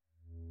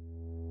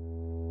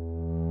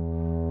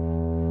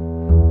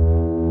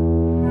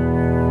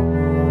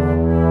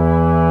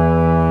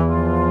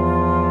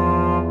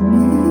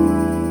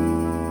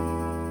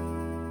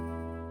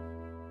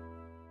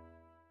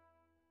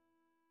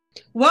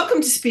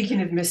Welcome to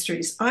Speaking of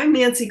Mysteries. I'm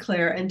Nancy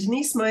Claire, and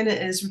Denise Mina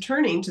is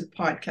returning to the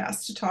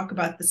podcast to talk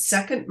about The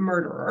Second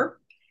Murderer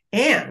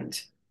and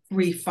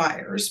Three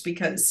Fires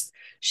because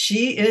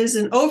she is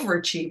an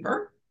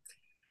overachiever.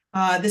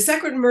 The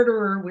Second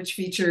Murderer, which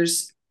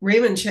features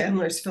Raymond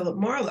Chandler's Philip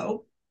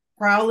Marlowe,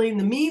 prowling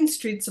the mean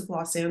streets of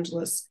Los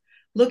Angeles,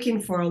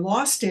 looking for a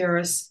lost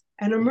heiress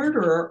and a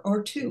murderer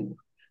or two.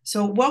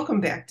 So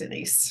welcome back,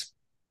 Denise.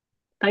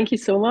 Thank you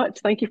so much.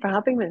 Thank you for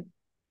having me.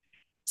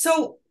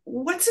 So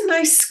what's a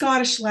nice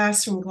Scottish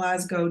lass from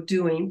Glasgow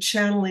doing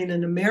channeling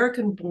an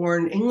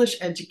American-born,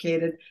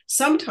 English-educated,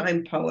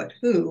 sometime poet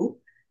who,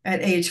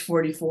 at age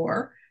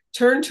 44,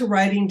 turned to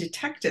writing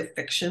detective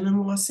fiction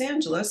in Los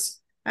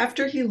Angeles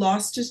after he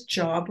lost his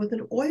job with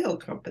an oil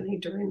company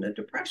during the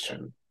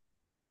Depression?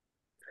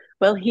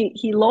 Well,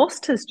 he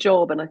lost his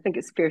job, and I think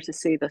it's fair to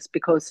say this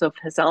because of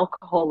his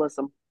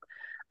alcoholism.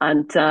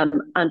 And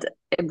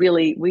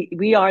really,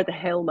 we are the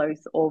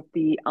hellmouth of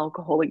the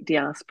alcoholic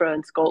diaspora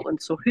in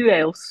Scotland. So who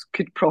else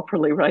could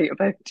properly write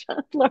about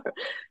Chandler?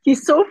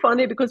 He's so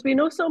funny because we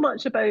know so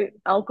much about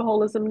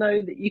alcoholism now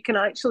that you can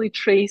actually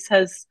trace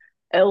his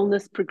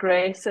illness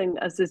progressing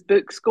as his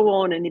books go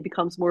on, and he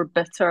becomes more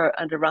bitter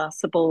and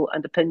irascible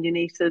and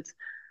opinionated.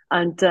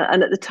 And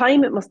at the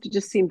time, it must have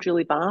just seemed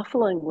really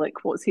baffling.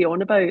 Like, what's he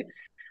on about?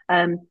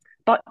 Um,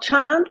 but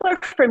Chandler,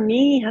 for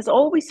me, has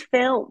always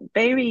felt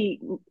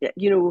very,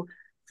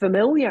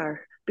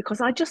 familiar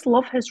because I just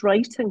love his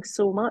writing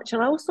so much.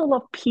 And I also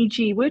love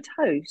P.G.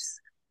 Wodehouse.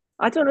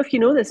 I don't know if you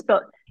know this,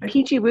 but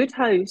P.G.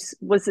 Wodehouse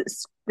was at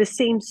the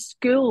same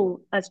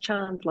school as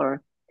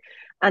Chandler,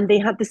 and they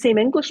had the same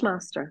English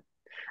master.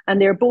 And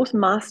they're both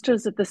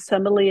masters of the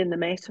simile and the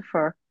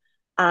metaphor.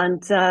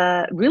 And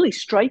really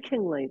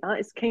strikingly, that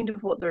is kind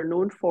of what they're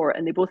known for.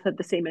 And they both had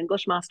the same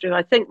English master, who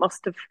I think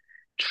must have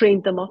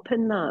trained them up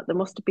in that. There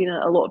must have been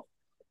a lot of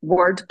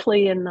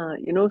wordplay in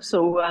that.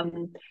 So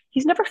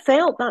he's never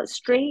felt that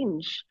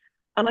strange.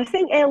 And I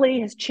think LA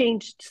has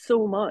changed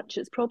so much.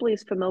 It's probably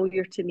as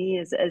familiar to me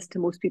as it is to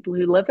most people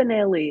who live in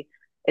LA,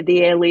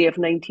 the LA of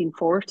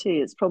 1940.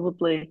 It's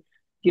probably,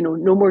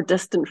 no more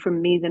distant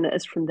from me than it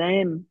is from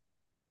them.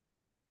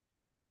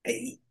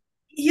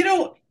 You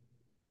know,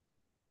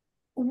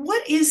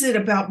 what is it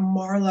about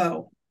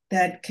Marlowe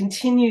that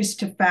continues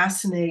to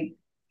fascinate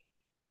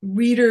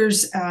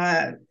readers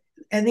and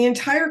the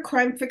entire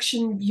crime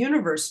fiction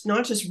universe,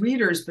 not just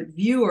readers but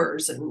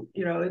viewers? And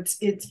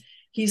it's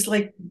he's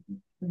like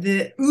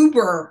the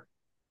uber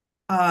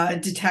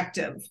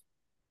detective,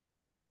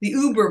 the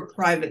uber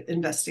private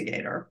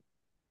investigator.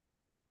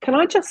 Can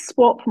I just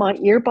swap my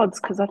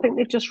earbuds because I think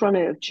they've just run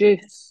out of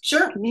juice?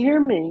 Sure, Can you hear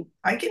me?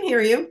 I can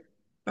hear you,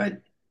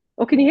 but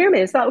Oh, can you hear me?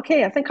 Is that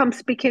okay? I think I'm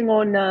speaking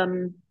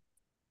on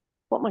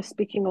what am I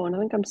speaking on? I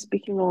think I'm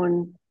speaking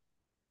on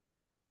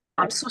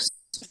I'm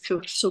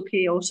so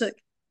chaotic.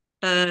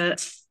 Uh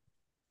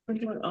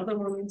what other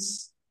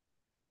ones?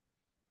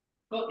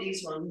 Got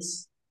these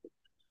ones.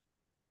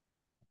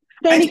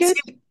 I Any just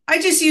good?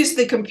 I just use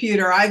the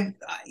computer. I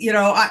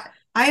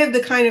have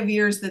the kind of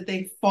ears that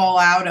they fall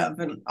out of,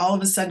 and all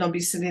of a sudden I'll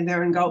be sitting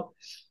there and go,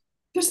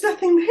 "There's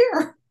nothing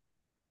there."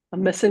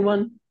 I'm missing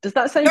one. Does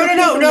that sound No, no, okay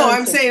no, though, no. I'm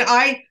Nancy? saying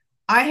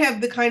I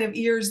have the kind of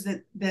ears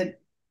that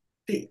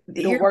They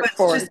the don't work earbuds just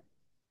for.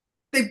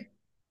 they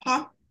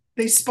pop,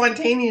 they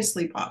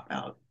spontaneously pop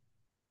out.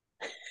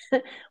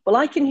 Well,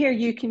 I can hear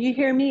you. Can you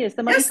hear me? Is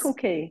the mic Yes,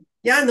 okay?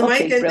 yeah, and the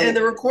mic Okay, and the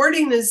brilliant.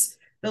 recording is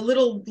the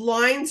little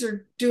lines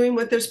are doing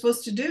what they're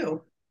supposed to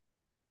do.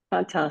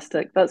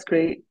 Fantastic. That's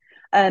great.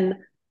 Um,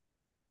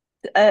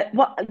 I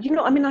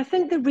mean, I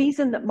think the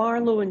reason that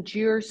Marlowe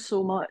endures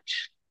so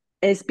much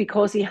is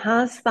because he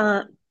has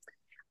that.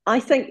 I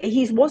think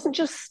he wasn't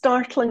just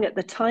startling at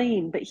the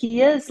time, but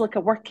he is like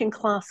a working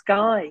class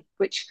guy,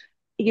 which,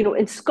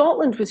 in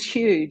Scotland was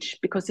huge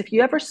because if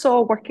you ever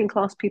saw working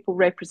class people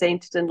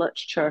represented in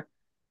literature,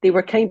 they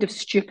were kind of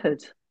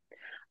stupid,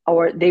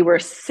 or they were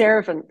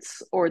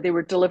servants, or they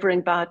were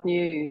delivering bad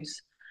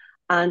news.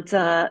 And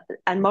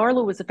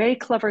Marlowe was a very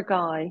clever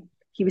guy.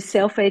 He was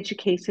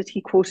self-educated.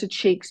 He quoted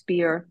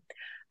Shakespeare.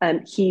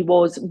 He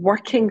was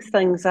working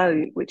things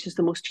out, which is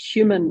the most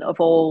human of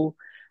all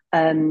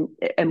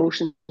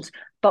emotions.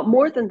 But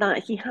more than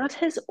that, he had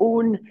his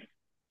own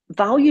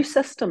value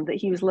system that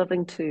he was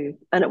living to.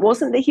 And it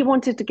wasn't that he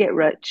wanted to get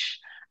rich,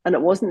 and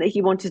it wasn't that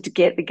he wanted to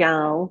get the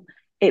gal.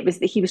 It was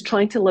that he was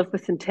trying to live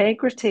with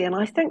integrity. And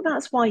I think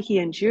that's why he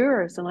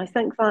endures. And I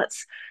think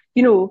that's,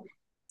 you know,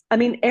 I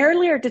mean,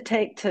 earlier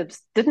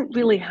detectives didn't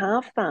really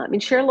have that. I mean,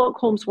 Sherlock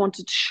Holmes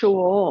wanted to show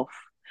off.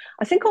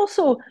 I think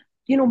also,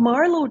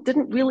 Marlowe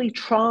didn't really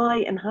try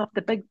and have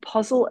the big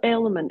puzzle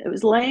element. It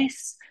was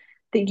less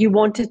that you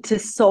wanted to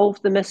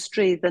solve the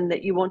mystery than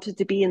that you wanted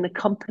to be in the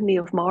company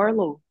of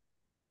Marlowe,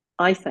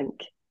 I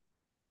think,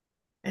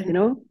 you And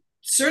know?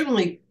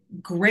 certainly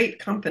great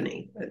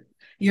company.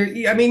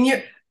 I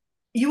mean,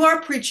 you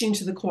are preaching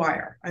to the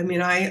choir. I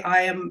mean, I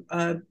am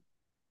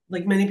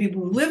like many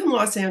people who live in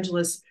Los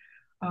Angeles,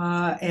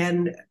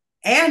 and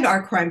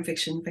are crime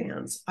fiction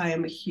fans. I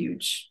am a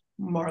huge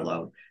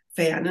Marlowe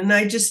fan. And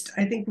I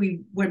think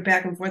we went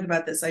back and forth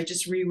about this. I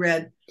just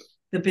reread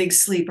The Big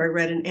Sleep. I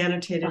read an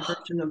annotated Oh,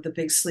 version of The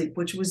Big Sleep,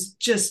 which was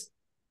just,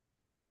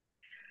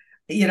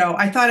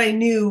 I thought I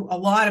knew a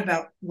lot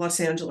about Los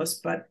Angeles,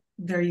 but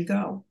there you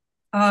go.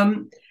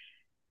 Um,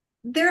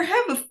 there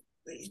have a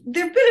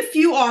there have been a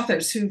few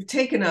authors who've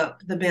taken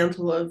up the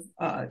mantle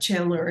of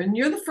Chandler, and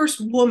you're the first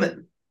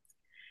woman.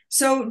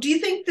 So, do you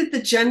think that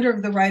the gender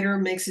of the writer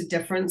makes a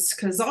difference?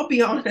 Because I'll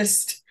be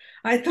honest,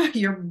 I thought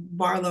your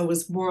Marlowe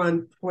was more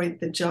on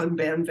point than John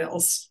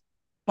Banville's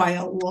by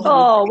a long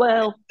oh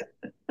well,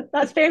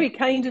 that's very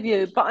kind of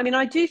you. But I mean,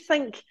 I do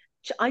think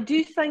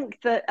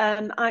that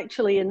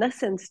actually in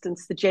this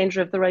instance, the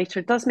gender of the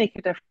writer does make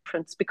a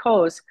difference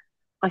because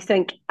I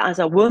think as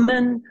a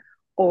woman,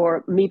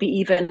 or maybe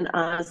even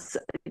as,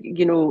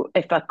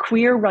 if a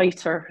queer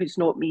writer who's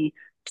not me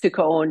took it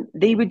on,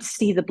 they would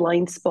see the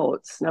blind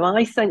spots. Now,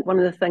 I think one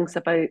of the things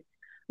about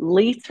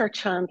later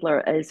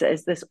Chandler is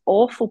this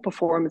awful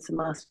performance of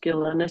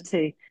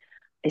masculinity.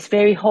 It's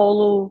very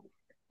hollow.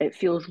 It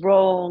feels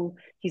wrong.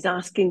 He's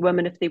asking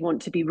women if they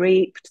want to be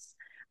raped.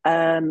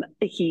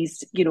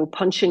 He's,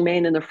 punching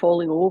men and they're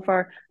falling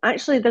over.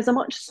 Actually, there's a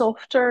much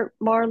softer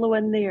Marlowe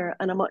in there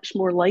and a much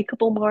more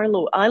likable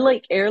Marlowe. I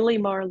like early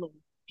Marlowe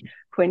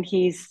when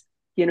you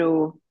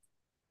know,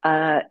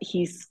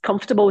 he's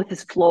comfortable with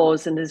his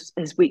flaws and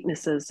his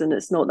weaknesses, and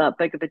it's not that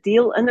big of a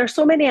deal. And there's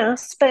so many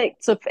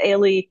aspects of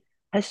LA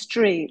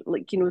history,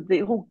 like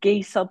the whole gay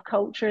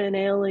subculture in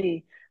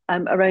LA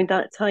around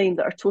that time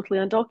that are totally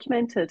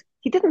undocumented.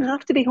 He didn't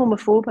have to be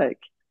homophobic.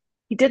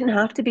 He didn't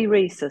have to be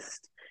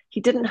racist.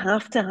 He didn't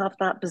have to have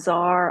that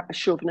bizarre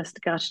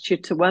chauvinistic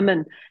attitude to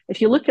women.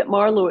 If you look at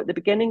Marlowe at the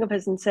beginning of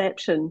his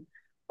inception,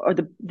 or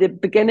the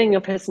beginning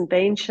of his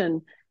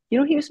invention,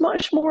 he was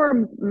much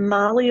more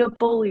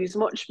malleable. He was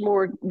much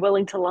more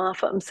willing to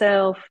laugh at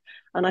himself.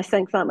 And I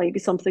think that might be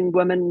something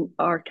women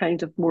are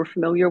kind of more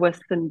familiar with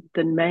than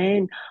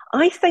men.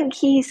 I think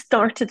he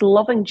started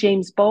loving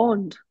James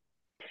Bond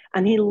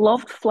and he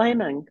loved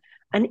Fleming.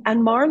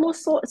 And Marlowe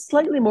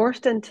slightly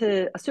morphed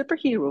into a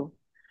superhero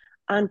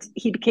and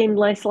he became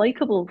less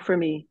likable for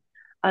me.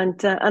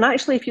 And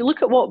actually, if you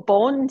look at what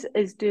Bond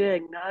is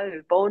doing now,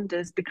 Bond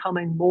is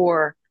becoming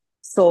more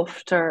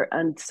softer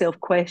and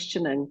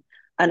self-questioning,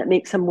 and it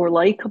makes him more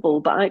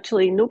likable. But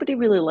actually, nobody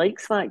really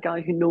likes that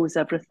guy who knows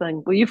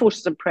everything. Well, you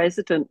voted him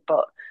president,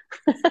 but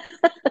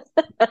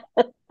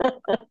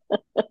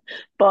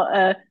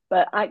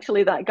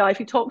actually, that guy, if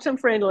you talk to him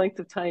for any length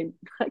of time,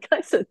 that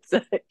guy's a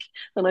dick,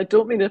 and I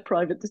don't mean a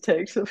private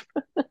detective.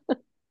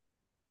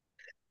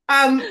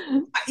 Um,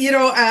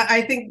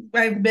 I think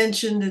I've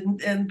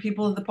mentioned, and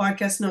people of the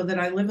podcast know that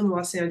I live in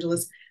Los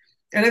Angeles,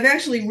 and I've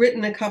actually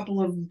written a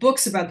couple of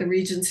books about the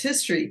region's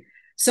history.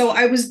 So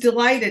I was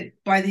delighted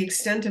by the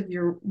extent of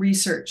your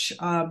research,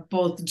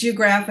 both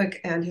geographic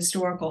and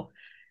historical.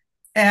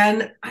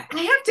 And I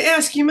have to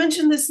ask, you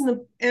mentioned this in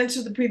the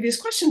answer to the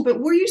previous question, but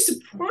were you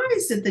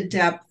surprised at the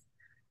depth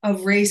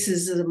of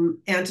racism,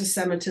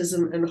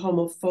 anti-Semitism, and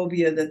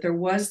homophobia that there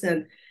was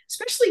then,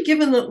 especially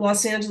given that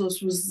Los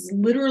Angeles was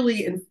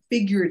literally and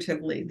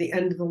figuratively the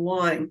end of the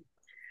line?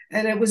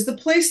 And it was the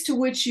place to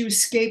which you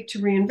escaped to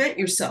reinvent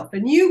yourself.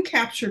 And you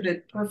captured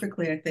it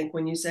perfectly, I think,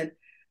 when you said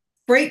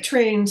freight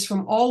trains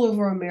from all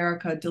over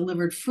America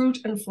delivered fruit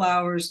and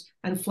flowers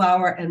and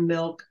flour and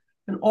milk,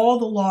 and all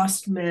the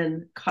lost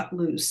men cut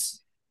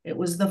loose. It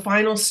was the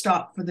final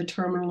stop for the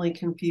terminally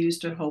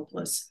confused and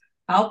hopeless,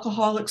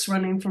 alcoholics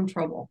running from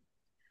trouble.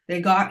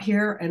 They got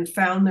here and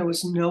found there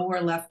was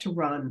nowhere left to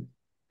run.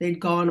 They'd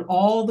gone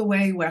all the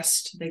way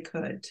west they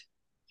could.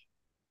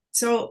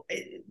 So,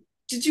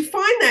 did you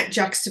find that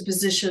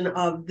juxtaposition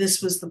of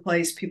this was the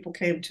place people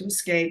came to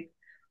escape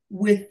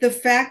with the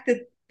fact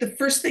that the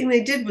first thing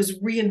they did was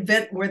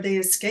reinvent where they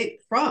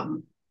escaped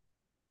from?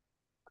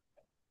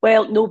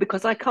 Well, no,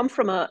 because I come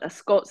from a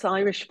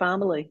Scots-Irish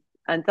family,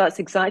 and that's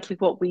exactly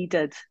what we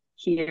did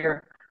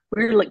here.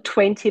 We're like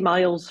 20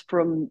 miles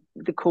from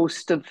the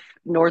coast of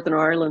Northern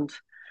Ireland,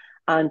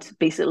 and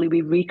basically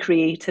we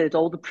recreated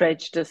all the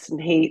prejudice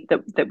and hate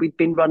that we've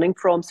been running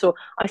from. So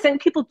I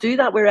think people do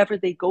that wherever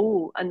they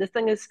go. And the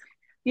thing is,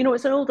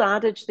 it's an old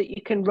adage that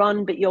you can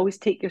run, but you always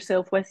take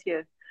yourself with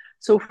you.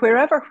 So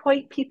wherever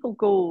white people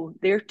go,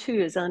 there too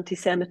is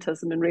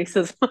anti-Semitism and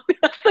racism.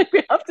 I think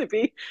we have to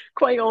be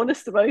quite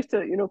honest about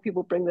it.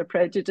 People bring their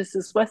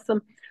prejudices with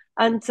them.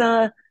 And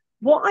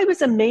what I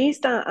was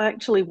amazed at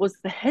actually was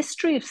the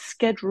history of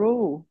Skid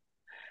Row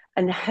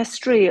and the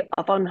history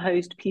of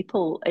unhoused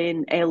people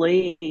in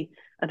LA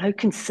and how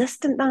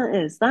consistent that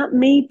is. That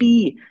may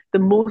be the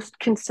most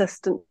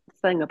consistent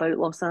thing about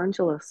Los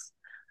Angeles,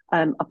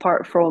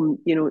 apart from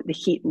the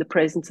heat and the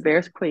presence of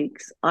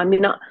earthquakes. I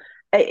mean,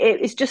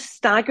 it's just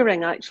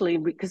staggering actually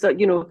because I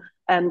wrote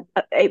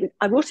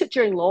it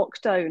during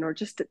lockdown or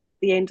just at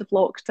the end of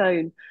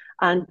lockdown.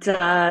 And so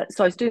I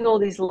was doing all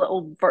these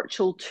little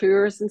virtual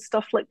tours and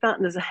stuff like that.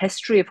 And there's a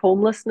history of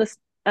homelessness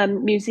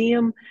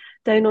museum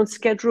down on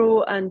Skid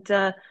Row, and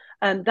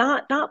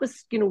that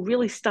was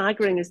really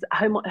staggering. Is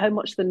how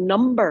much the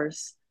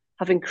numbers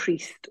have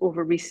increased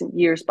over recent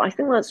years. But I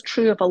think that's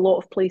true of a lot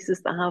of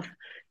places that have,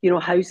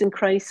 housing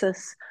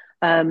crisis.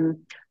 I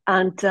mean,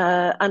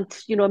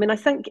 I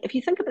think if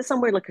you think about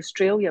somewhere like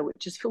Australia,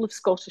 which is full of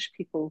Scottish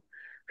people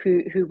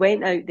who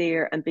went out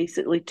there and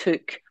basically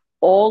took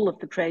all of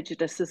the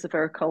prejudices of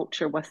our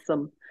culture with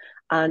them.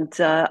 And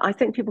I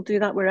think people do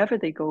that wherever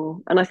they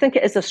go. And I think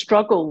it is a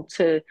struggle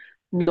to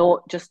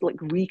not just like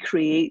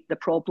recreate the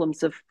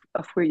problems of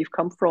where you've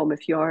come from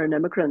if you are an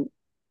immigrant.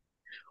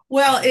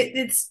 Well,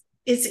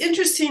 it's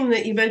interesting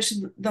that you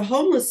mentioned the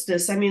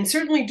homelessness. I mean,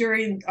 certainly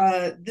during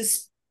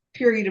this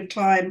period of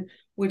time,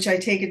 which I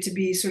take it to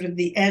be sort of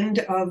the end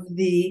of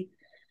the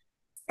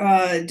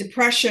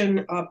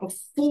Depression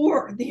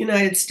before the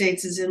United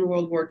States is in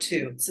World War II.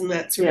 It's in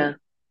that sort of Yeah.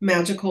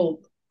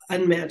 magical,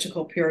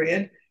 unmagical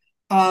period.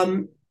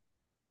 Um,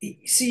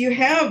 so you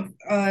have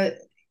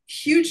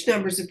huge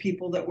numbers of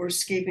people that were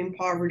escaping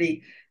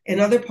poverty in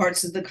other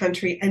parts of the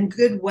country and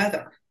good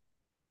weather.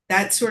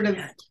 That sort of,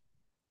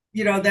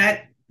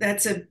 Yeah.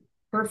 that's a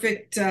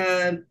perfect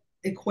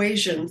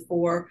equation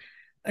for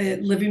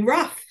living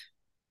rough.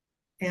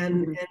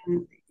 And Mm-hmm.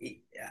 and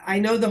I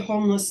know the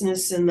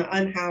homelessness and the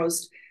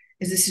unhoused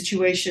is a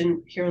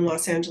situation here in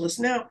Los Angeles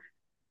now.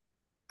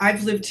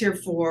 I've lived here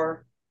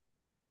for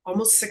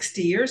almost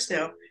 60 years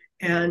now,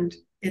 and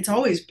it's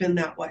always been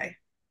that way.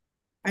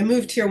 I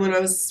moved here when I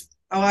was,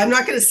 oh, I'm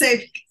not going to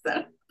say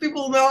because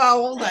people know how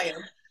old I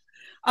am.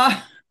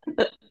 Uh,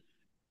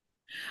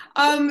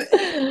 um,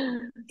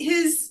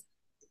 his,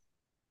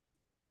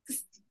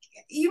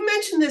 you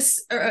mentioned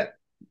this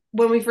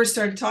when we first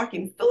started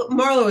talking. Philip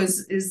Marlowe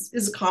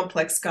is a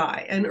complex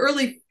guy, and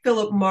early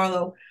Philip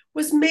Marlowe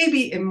was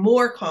maybe a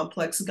more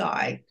complex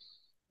guy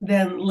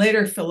than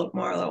later Philip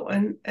Marlowe.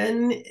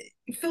 And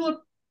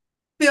Philip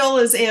Bill,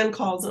 as Anne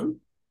calls him,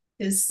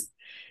 is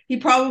he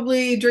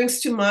probably drinks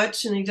too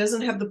much and he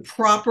doesn't have the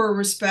proper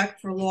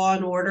respect for law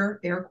and order,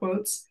 air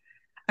quotes,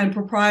 and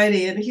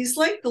propriety. And he's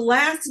like the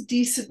last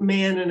decent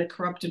man in a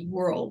corrupted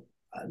world,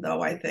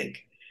 though, I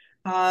think.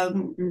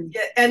 Mm.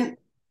 Yeah, and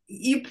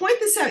you point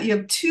this out. You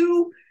have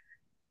two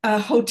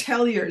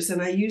hoteliers,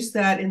 and I use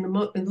that in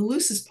the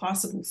loosest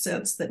possible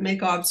sense, that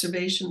make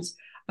observations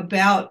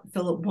about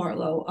Philip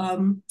Marlowe.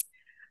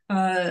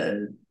 Uh,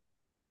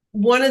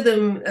 One of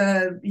them,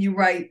 you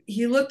write,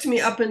 he looked me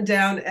up and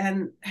down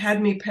and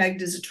had me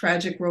pegged as a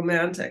tragic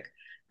romantic.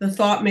 The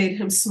thought made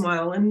him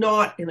smile, and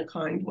not in a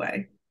kind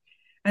way.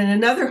 And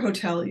another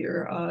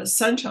hotelier,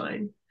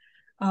 Sunshine,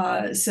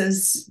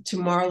 says to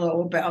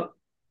Marlowe about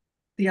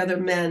the other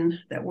men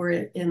that were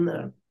in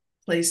the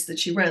place that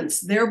she rents,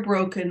 they're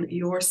broken,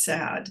 you're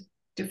sad,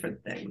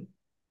 different thing.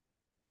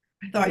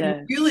 I thought Yeah.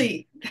 that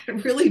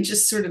really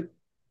just sort of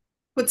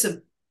puts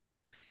it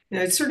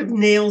sort of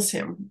nails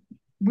him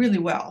really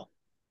well.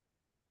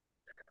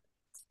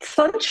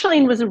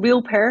 Sunshine was a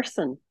real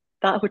person.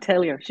 That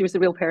hotelier, she was a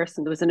real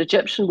person. There was an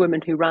Egyptian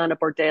woman who ran a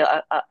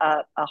bordel,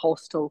 a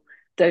hostel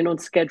down on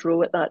Skid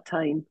Row at that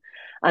time,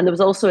 and there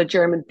was also a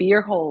German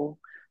beer hall.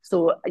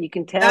 So you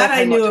can tell That I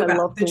how knew much I about,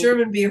 love the going.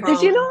 German beer Did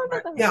hall. you know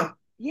about that? Yeah.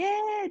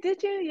 Yeah,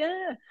 did you?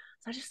 Yeah.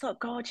 So I just thought,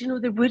 God,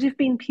 there would have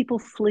been people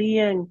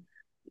fleeing,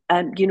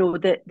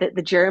 that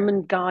the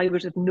German guy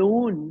would have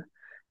known.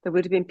 There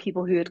would have been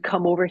people who had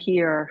come over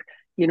here,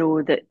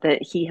 that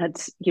he had,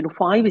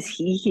 why was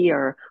he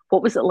here?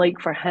 What was it like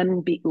for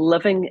him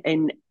living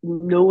in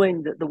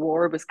knowing that the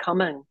war was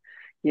coming?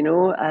 You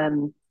know,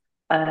 um,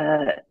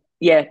 uh,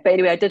 yeah. But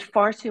anyway, I did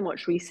far too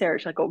much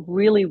research. I got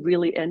really,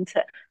 really into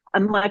it,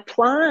 and my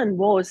plan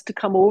was to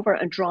come over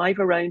and drive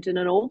around in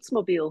an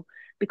Oldsmobile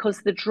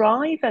because the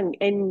driving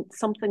in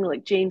something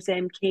like James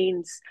M.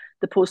 Cain's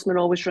The Postman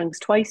Always Rings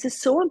Twice is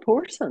so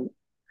important.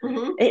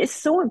 Mm-hmm. It is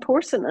so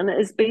important, and it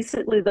is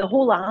basically the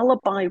whole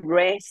alibi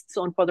rests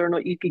on whether or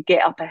not you could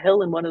get up a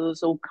hill in one of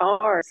those old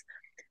cars.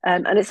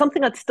 And it's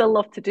something I'd still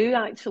love to do,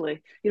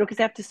 actually, because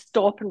I have to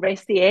stop and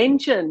rest the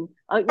engine.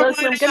 Come on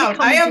Listen, I'm going to out.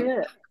 come and do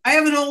it. I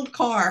have an old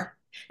car.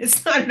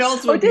 It's not an Oh,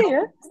 do Oldsmobile.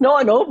 you? It's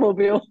not an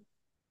automobile.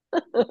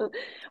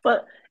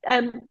 But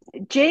um,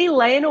 Jay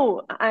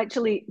Leno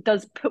actually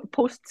does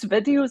posts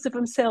videos of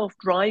himself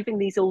driving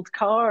these old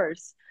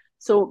cars.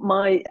 So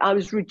I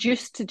was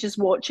reduced to just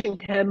watching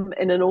him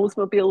in an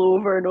Oldsmobile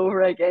over and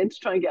over again to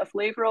try and get a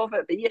flavour of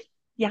it. But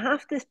you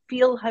have to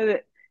feel how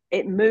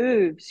it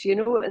moves,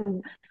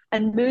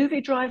 and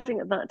movie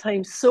driving at that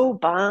time so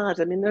bad.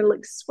 I mean, they're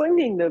like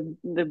swinging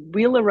the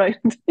wheel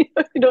around. You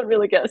don't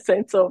really get a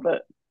sense of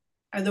it.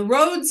 And the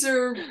roads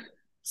are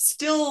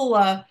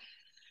still,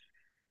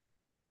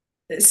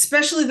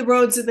 especially the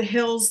roads in the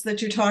hills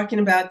that you're talking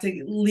about,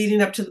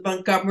 leading up to the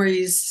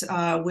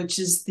Montgomerys, which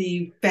is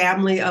the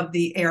family of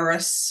the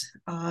heiress,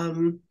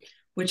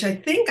 which I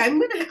think I'm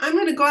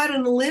gonna go out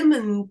on a limb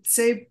and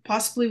say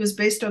possibly was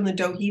based on the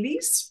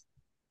Doheavies.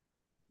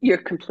 You're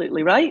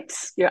completely right.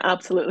 You're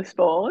absolutely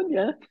spot on.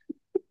 Yeah.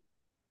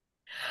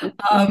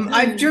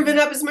 I've driven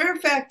up, as a matter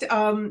of fact,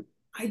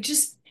 I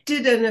just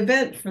did an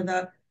event for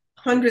the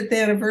 100th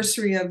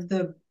anniversary of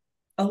the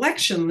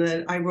election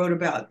that I wrote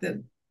about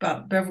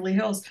Beverly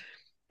Hills.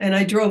 And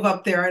I drove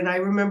up there and I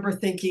remember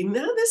thinking,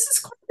 no, this is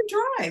quite a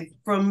drive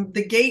from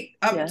the gate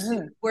up to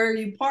Yeah. where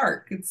you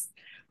park. It's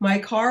my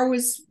car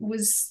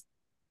was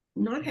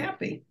not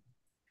happy.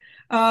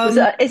 Was Um,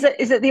 it,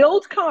 is it the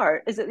old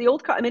car? Is it the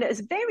old car? I mean,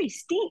 it's very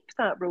steep,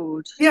 that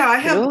road, yeah,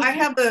 you know?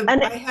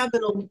 And I have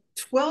an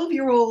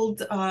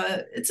 12-year-old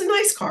it's a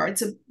nice car.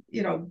 It's a,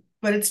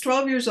 but it's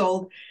 12 years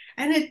old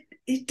and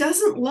it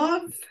doesn't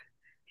love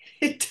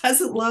it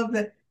doesn't love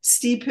the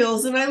steep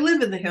hills and I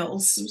live in the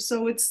hills.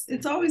 So it's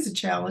always a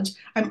challenge.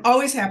 I'm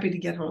always happy to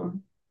get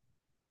home.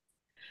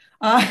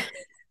 Uh,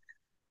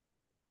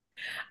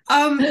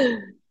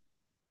 um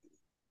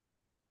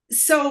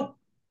so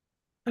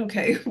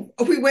okay,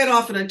 we went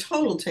off on a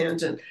total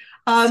tangent.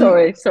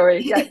 Um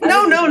sorry. Yeah, I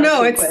no, didn't no, even answer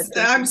no. your It's question.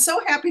 I'm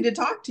so happy to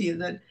talk to you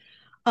that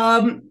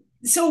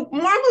so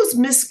Marlowe's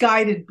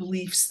misguided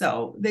beliefs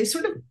though, they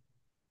sort of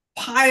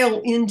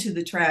pile into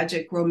the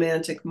tragic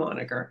romantic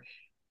moniker.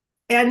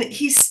 And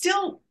he's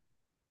still,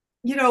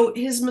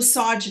 his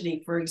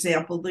misogyny, for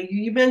example,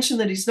 you mentioned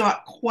that he's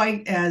not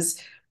quite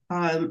as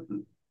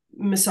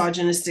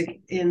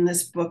misogynistic in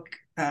this book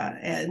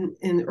and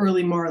in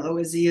early Marlowe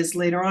as he is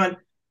later on.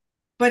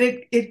 But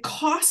it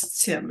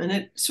costs him, and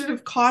it sort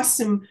of costs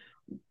him.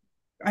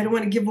 I don't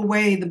want to give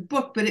away the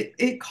book, but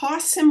it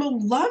costs him a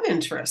love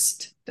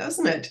interest,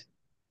 doesn't it?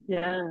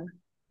 Yeah.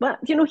 Well,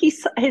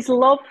 his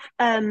love,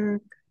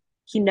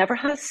 he never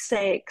has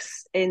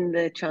sex in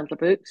the Chandler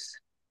books.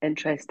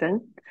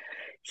 Interesting.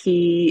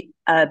 He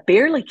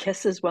barely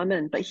kisses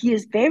women, but he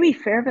is very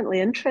fervently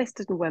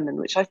interested in women,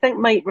 which I think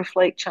might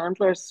reflect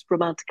Chandler's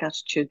romantic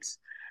attitudes,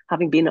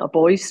 having been at a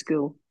boys'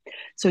 school.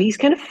 So he's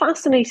kind of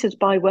fascinated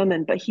by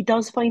women, but he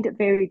does find it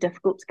very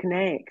difficult to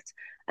connect.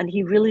 And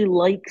he really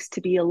likes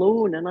to be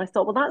alone. And I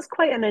thought, well, that's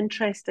quite an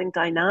interesting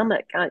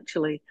dynamic,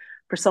 actually,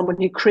 for someone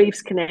who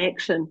craves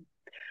connection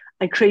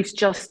and craves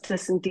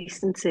justice and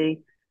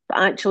decency, but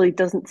actually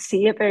doesn't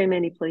see it very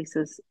many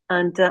places.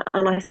 And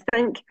I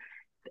think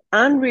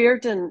Anne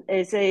Reardon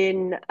is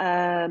in.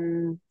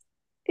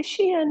 Is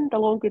she in The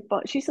Long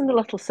Goodbye? She's in The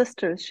Little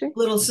Sister, is she?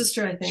 Little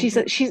sister, I think. She's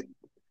Yeah. a, she's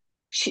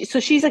so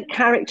she's a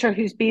character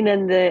who's been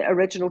in the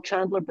original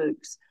Chandler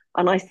books,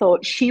 and I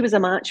thought she was a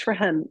match for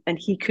him, and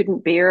he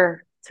couldn't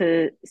bear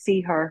to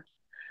see her.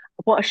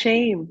 What a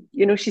shame.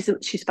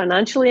 She's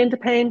financially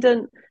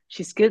independent,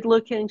 she's good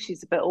looking,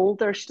 she's a bit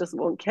older, she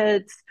doesn't want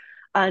kids,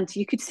 and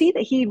you could see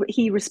that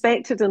he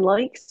respected and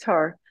liked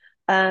her.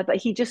 But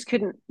he just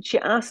couldn't. She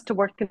asked to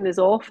work in his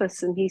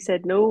office, and he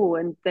said no,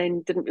 and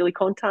then didn't really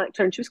contact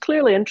her. And she was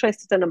clearly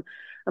interested in him.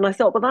 And I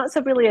thought, well, that's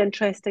a really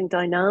interesting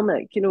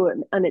dynamic,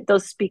 and it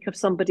does speak of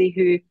somebody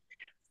who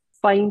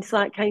finds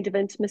that kind of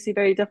intimacy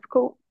very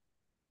difficult,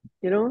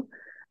 you know.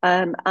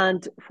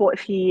 And what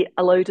if he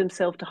allowed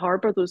himself to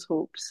harbour those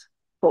hopes?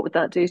 What would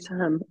that do to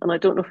him? And I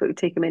don't know if it would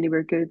take him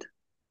anywhere good.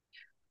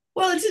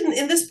 Well, it didn't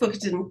in this book.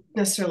 It didn't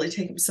necessarily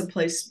take him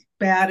someplace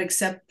bad,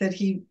 except that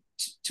he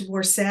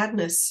toward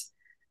sadness,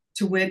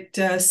 to wit,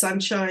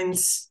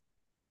 Sunshine's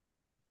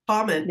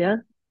comment, Yeah,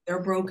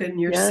 "They're broken,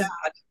 you're yeah.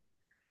 sad."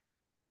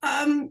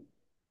 Um,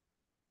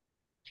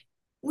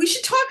 we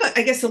should talk,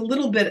 I guess, a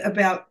little bit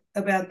about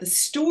the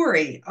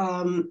story.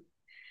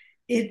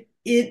 It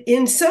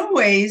in some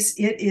ways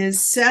it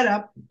is set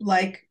up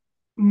like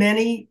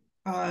many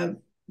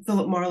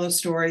Philip Marlowe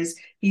stories.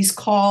 He's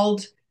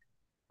called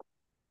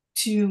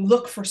to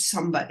look for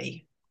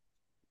somebody,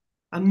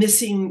 a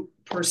missing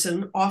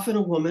person, often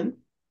a woman,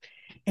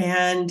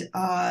 and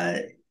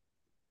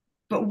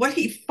but what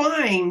he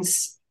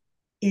finds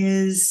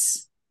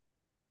is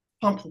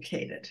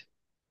complicated,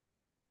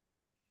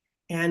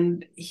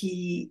 and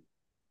he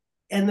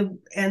and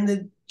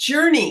the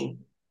journey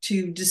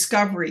to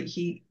discovery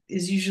he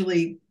is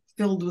usually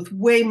filled with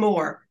way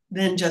more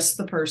than just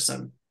the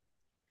person.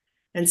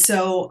 And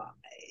so,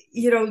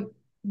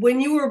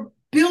 when you were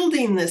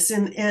building this,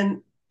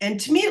 and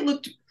to me it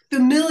looked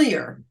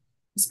familiar,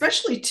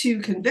 especially to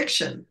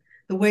Conviction,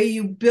 the way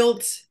you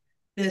built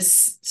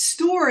this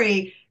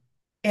story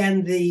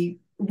and the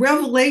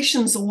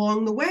revelations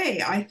along the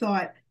way.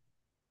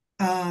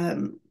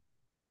 Um,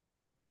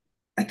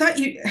 I thought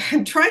you,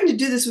 I'm trying to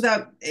do this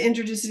without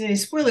introducing any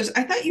spoilers.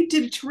 I thought you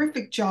did a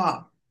terrific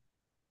job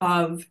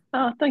of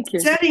Oh, thank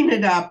you. setting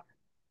it up,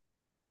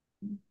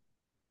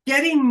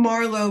 getting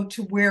Marlowe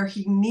to where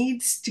he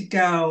needs to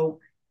go,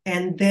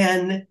 and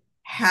then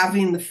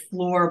having the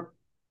floor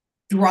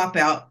drop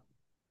out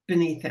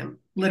beneath him,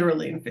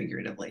 literally and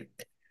figuratively.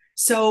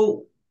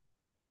 So,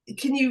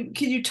 can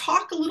you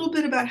talk a little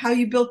bit about how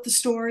you built the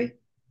story?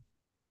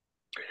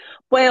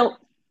 Well,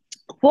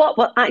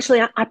 well,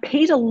 actually, I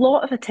paid a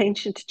lot of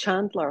attention to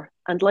Chandler,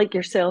 and like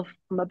yourself,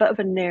 I'm a bit of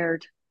a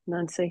nerd,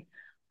 Nancy,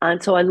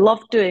 and so I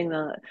loved doing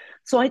that.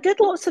 So I did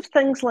lots of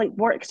things like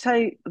worked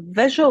out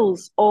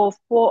visuals of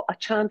what a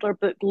Chandler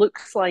book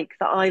looks like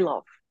that I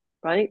love,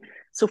 right?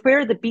 So where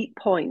are the beat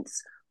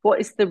points? What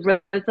is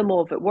the rhythm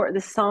of it? What are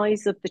the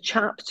size of the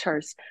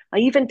chapters? I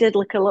even did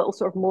like a little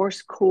sort of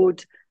Morse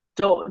code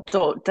dot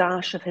dot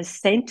dash of his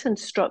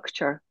sentence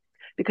structure,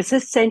 because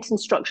his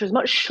sentence structure is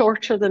much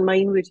shorter than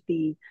mine would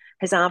be,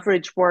 his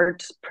average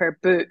words per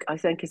book, I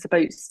think, is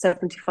about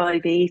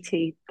 75,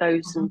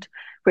 80,000,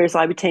 whereas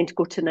I would tend to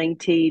go to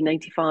 90,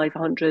 95,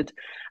 100.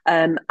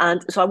 And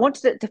so I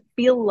wanted it to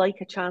feel like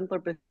a Chandler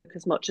book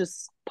as much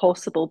as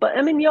possible. But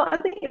I mean, yeah, I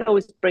think you can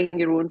always bring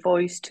your own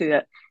voice to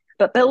it.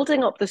 But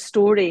building up the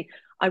story,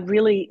 I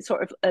really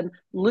sort of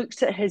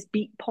looked at his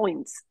beat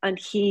points, and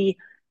he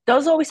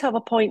does always have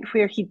a point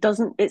where he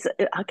doesn't, it's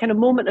a kind of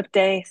moment of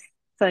death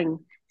thing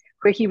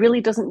where he really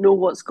doesn't know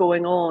what's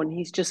going on.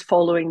 He's just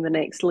following the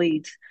next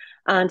lead.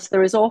 And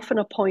there is often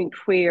a point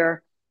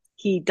where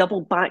he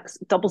doubles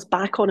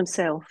back on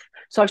himself.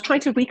 So I was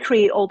trying to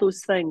recreate all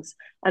those things.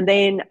 And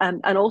then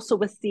and also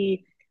with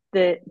the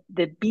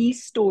B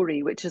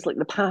story, which is like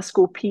the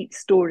Pasco Pete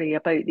story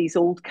about these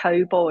old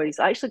cowboys.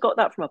 I actually got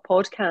that from a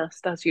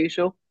podcast, as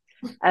usual.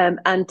 And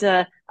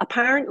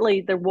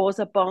apparently, there was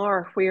a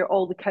bar where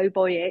all the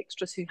cowboy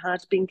extras who had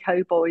been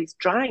cowboys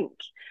drank,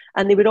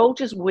 and they would all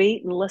just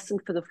wait and listen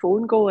for the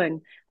phone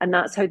going, and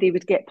that's how they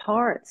would get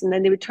parts. And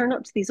then they would turn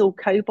up to these old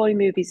cowboy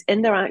movies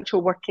in their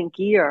actual working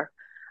gear,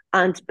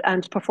 and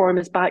perform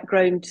as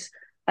background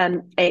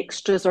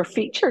extras or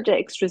featured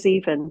extras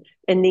even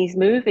in these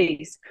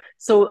movies.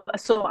 So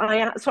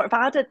I sort of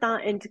added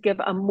that in to give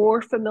a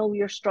more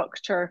familiar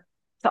structure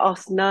to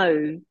us now.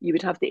 You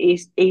would have the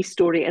A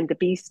story and the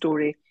B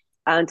story.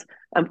 And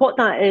what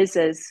that is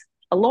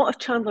a lot of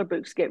Chandler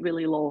books get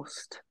really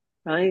lost,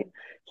 right?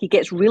 He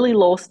gets really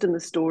lost in the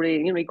story.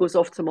 You know, he goes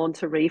off to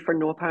Monterey for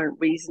no apparent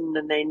reason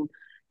and then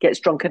gets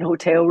drunk in a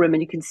hotel room.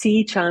 And you can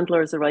see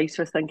Chandler as a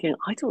writer thinking,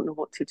 I don't know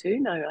what to do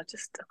now. I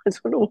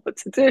don't know what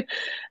to do.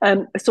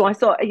 So I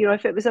thought, you know,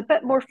 if it was a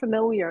bit more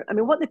familiar, I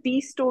mean, what the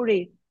B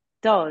story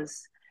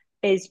does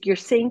is you're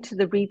saying to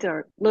the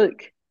reader,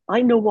 look,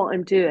 I know what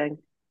I'm doing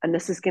and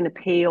this is going to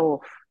pay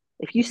off.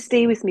 If you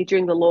stay with me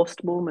during the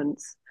lost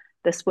moments,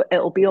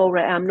 it'll be all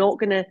right. I'm not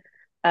going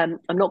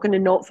to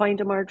not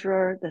find a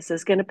murderer. This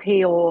is going to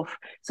pay off.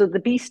 So the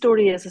B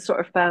story is a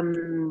sort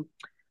of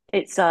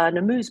it's an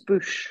amuse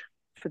bouche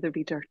for the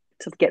reader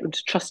to get them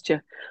to trust you.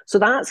 So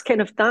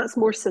that's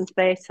more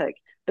synthetic.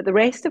 But the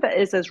rest of it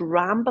is as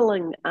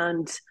rambling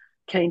and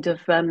kind of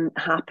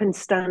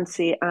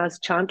happenstancy as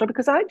Chandler,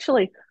 because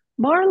actually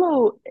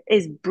Marlowe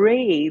is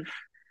brave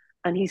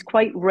and he's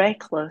quite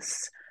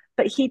reckless,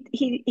 but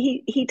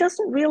he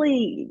doesn't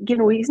really, you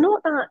know, he's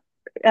not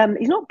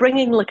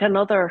bringing like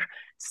another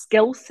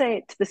skill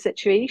set to the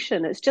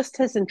situation. It's just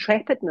his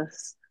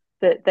intrepidness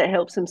that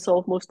helps him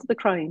solve most of the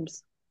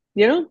crimes,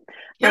 you know.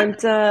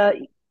 Yep.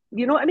 And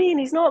you know what I mean?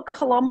 He's not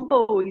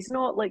Columbo. He's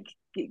not like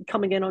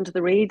coming in under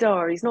the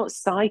radar. He's not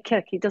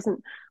psychic. He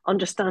doesn't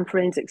understand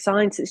forensic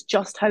science. It's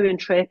just how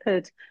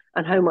intrepid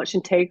and how much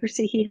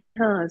integrity he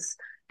has,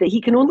 that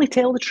he can only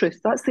tell the truth.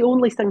 That's the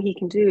only thing he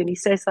can do. And he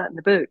says that in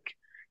the book,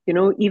 you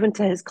know, even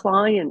to his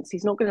clients,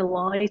 he's not going to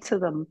lie to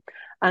them.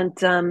 And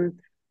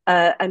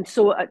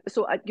so I,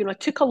 you know, I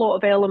took a lot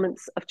of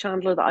elements of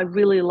Chandler that I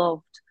really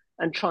loved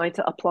and tried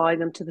to apply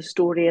them to the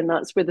story, and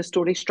that's where the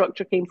story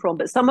structure came from.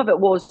 But some of it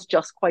was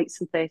just quite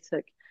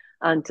synthetic,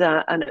 and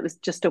it was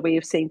just a way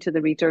of saying to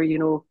the reader, you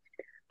know,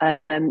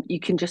 you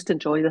can just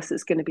enjoy this.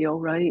 It's going to be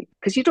all right,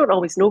 because you don't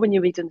always know when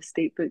you read an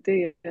estate book, do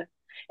you?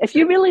 If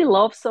you really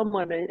love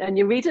someone and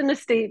you read an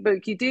estate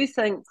book, you do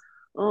think,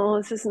 oh,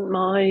 this isn't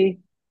my,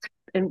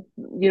 you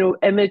know,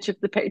 image of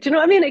the picture. Do you know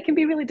what I mean? It can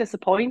be really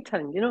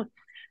disappointing, you know.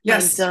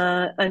 Yes.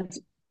 And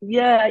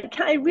yeah,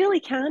 it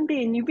really can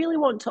be, and you really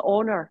want to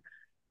honor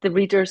the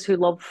readers who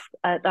love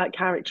that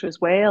character as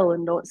well,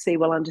 and not say,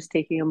 well, I'm just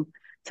taking him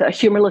to a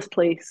humorless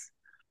place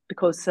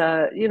because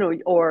you know,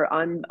 or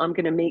I'm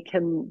going to make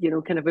him, you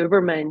know, kind of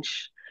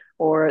ubermensch,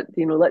 or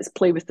you know, let's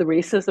play with the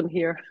racism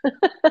here.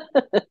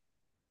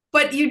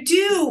 But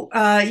you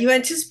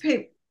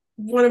anticipate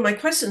one of my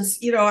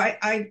questions. You know,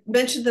 I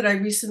mentioned that I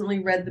recently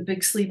read The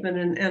Big Sleep in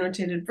an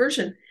annotated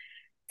version.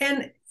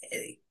 And,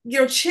 you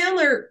know,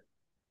 Chandler,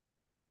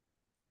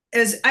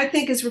 as I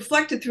think is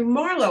reflected through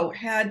Marlowe,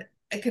 had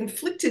a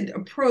conflicted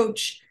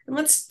approach. And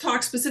let's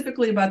talk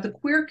specifically about the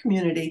queer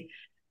community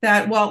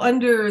that, while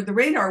under the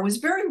radar, was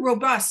very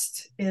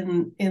robust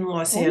in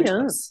Los Oh yeah.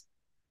 Angeles,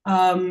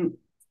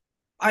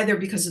 either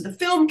because of the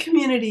film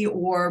community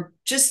or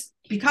just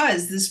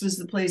because this was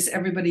the place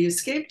everybody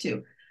escaped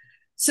to.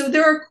 So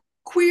there are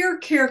queer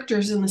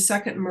characters in The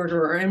Second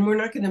Murderer, and we're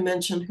not going to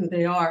mention who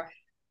they are.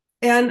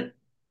 And,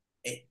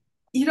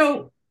 you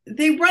know,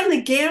 they run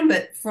the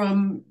gambit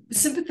from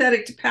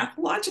sympathetic to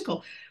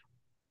pathological.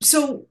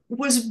 So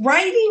was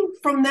writing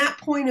from that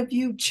point of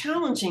view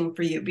challenging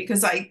for you?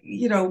 Because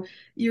you know,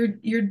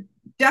 you're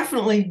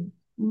definitely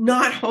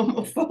not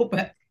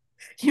homophobic.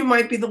 You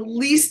might be the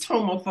least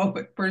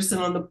homophobic person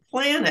on the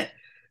planet.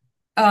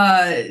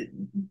 Uh,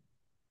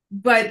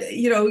 but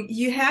you know,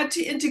 you had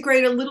to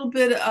integrate a little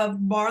bit of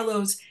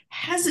Marlowe's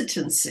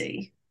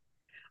hesitancy.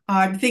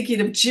 I'm thinking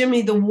of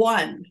Jimmy the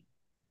One,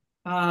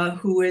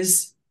 who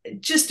is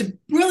just a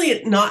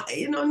brilliant, not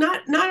you know,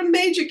 not a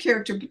major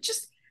character, but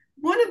just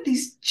one of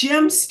these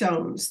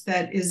gemstones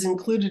that is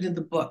included in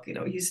the book. You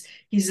know,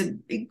 he's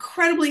an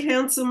incredibly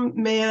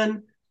handsome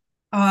man,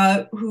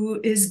 who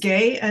is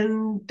gay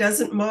and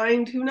doesn't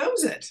mind who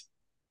knows it.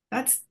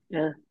 That's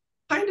Yeah.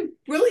 kind of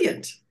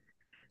brilliant.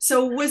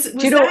 So was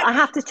Do you was know, that? I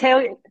have to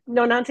tell you,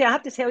 no, Nancy, I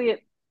have to tell you,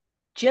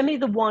 Jimmy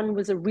the One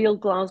was a real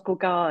Glasgow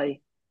guy.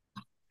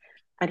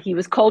 And he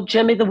was called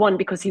Jimmy the One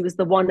because he was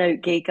the one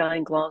out gay guy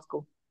in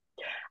Glasgow.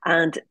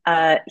 And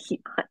I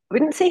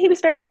wouldn't say he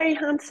was very, very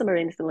handsome or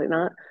anything like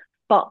that.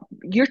 But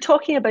you're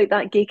talking about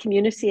that gay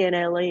community in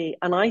LA.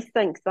 And I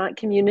think that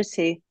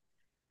community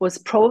was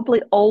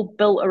probably all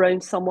built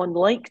around someone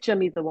like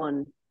Jimmy the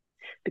One.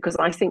 Because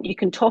I think you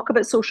can talk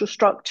about social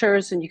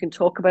structures and you can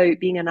talk about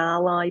being an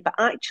ally, but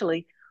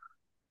actually,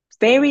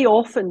 very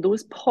often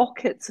those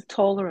pockets of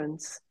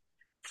tolerance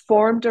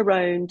formed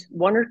around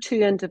one or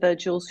two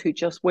individuals who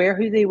just were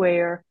who they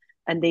were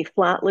and they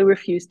flatly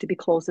refused to be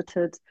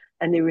closeted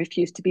and they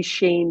refused to be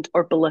shamed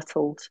or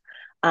belittled.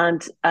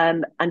 And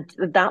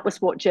that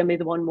was what Jimmy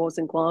the One was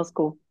in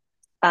Glasgow.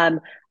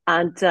 Um,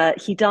 and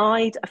he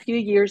died a few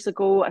years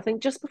ago, I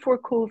think just before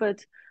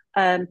COVID.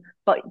 Um,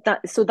 but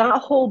that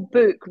whole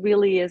book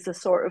really is a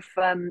sort of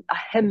a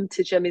hymn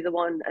to Jimmy the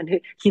One, and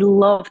he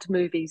loved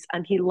movies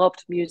and he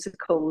loved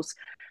musicals,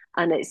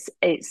 and it's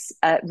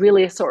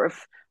really a sort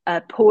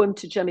of poem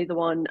to Jimmy the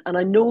One. And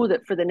I know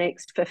that for the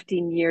next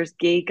 15 years,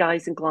 gay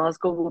guys in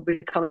Glasgow will be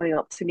coming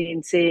up to me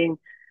and saying,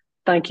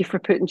 thank you for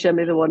putting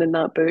Jimmy the One in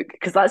that book,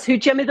 because that's who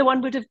Jimmy the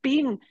One would have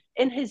been.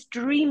 In his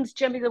dreams,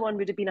 Jimmy the One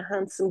would have been a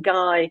handsome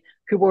guy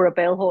who wore a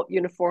bellhop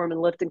uniform and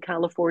lived in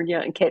California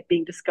and kept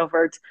being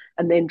discovered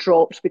and then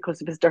dropped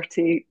because of his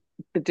dirty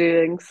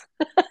doings.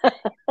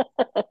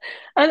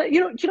 And do you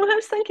know who I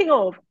was thinking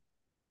of?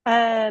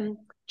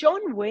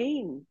 John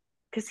Wayne,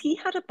 because he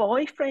had a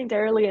boyfriend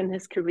early in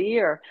his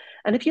career.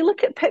 And if you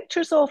look at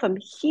pictures of him,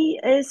 he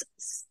is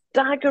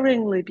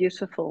staggeringly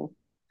beautiful.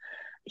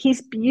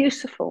 He's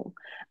beautiful.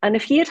 And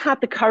if he had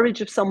had the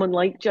courage of someone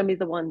like Jimmy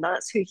the One,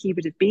 that's who he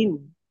would have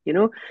been.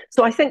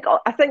 So I think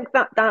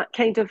that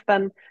kind of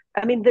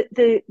I mean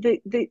the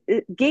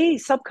gay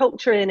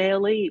subculture in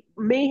LA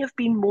may have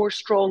been more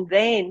strong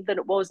then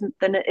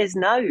than it is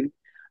now.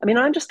 I mean,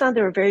 I understand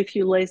there are very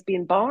few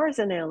lesbian bars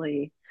in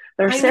LA.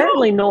 There are I know.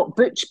 certainly not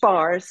butch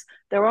bars.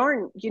 There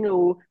aren't,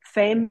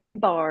 femme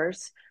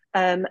bars.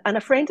 And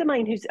a friend of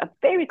mine who's a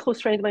very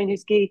close friend of mine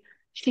who's gay,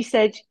 she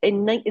said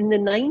in the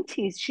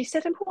 90s, she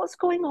said, and what's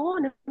going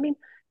on? I mean,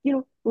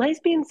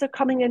 lesbians are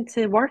coming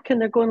into work and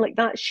they're going like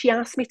that. She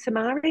asked me to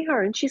marry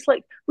her. And she's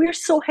like, we're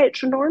so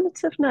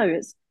heteronormative now.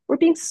 We're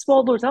being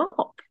swallowed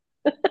up.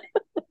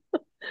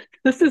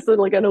 This is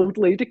like an old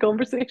lady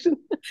conversation.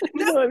 You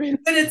No, know what I mean?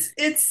 but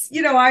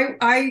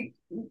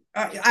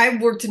I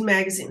worked in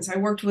magazines. I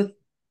worked with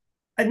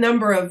a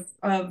number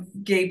of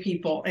gay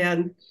people,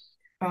 and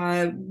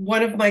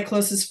one of my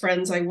closest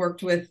friends I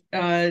worked with,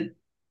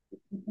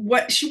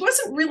 what she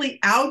wasn't really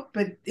out,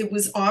 but it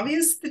was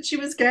obvious that she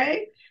was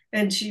gay,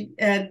 and so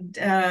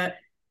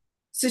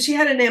she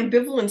had an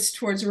ambivalence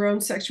towards her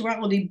own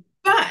sexuality,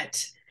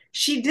 but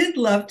she did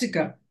love to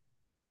go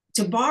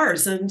to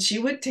bars, and she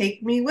would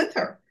take me with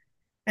her,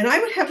 and I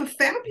would have a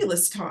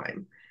fabulous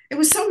time. It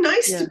was so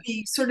nice to Yeah.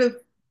 be sort of,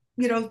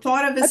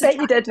 thought of I as bet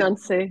you did, attractive.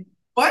 Nancy.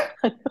 What?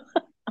 I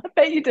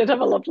bet you did have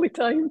a lovely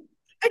time.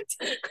 I,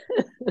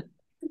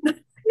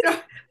 you know,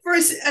 for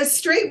a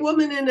straight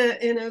woman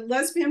in a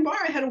lesbian bar,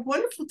 I had a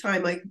wonderful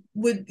time. I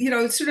would,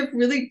 sort of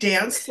really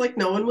danced like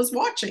no one was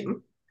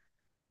watching.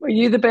 Were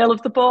you the belle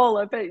of the ball?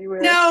 I bet you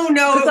were. No,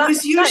 no, Because it that was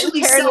that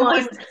usually someone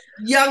internalized.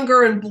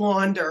 younger and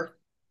blonder.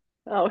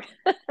 Oh,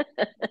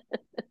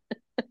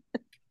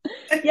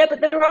 yeah,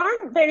 but there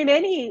aren't very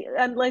many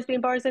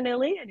lesbian bars in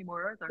LA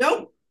anymore, are there?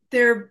 No,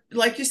 they're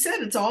like you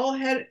said, it's all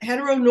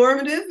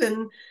heteronormative,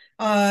 and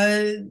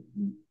uh,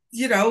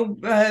 you know,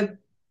 uh,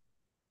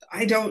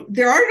 I don't.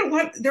 There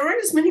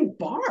aren't as many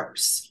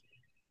bars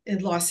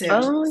in Los Oh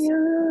Angeles.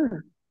 yeah,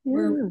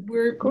 We're yeah,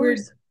 we're of we're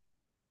course.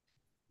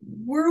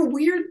 we're a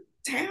weird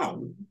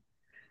town.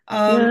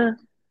 Um, Yeah,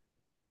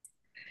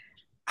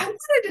 I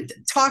wanted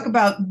to talk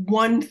about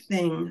one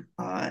thing,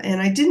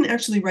 and I didn't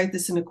actually write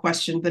this in a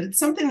question, but it's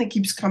something that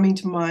keeps coming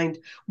to mind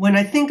when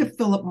I think of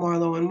Philip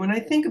Marlowe and when I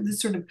think of the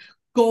sort of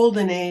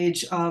golden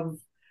age of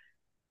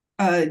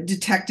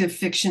detective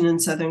fiction in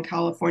Southern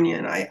California.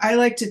 And I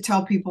like to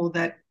tell people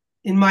that,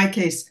 in my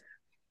case,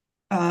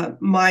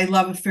 my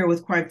love affair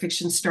with crime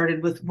fiction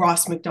started with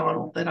Ross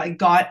MacDonald, that I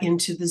got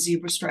into the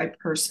zebra striped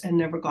purse and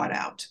never got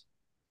out.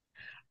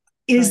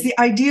 Is right. the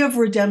idea of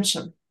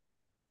redemption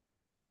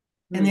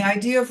and the Hmm.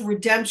 idea of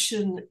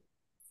redemption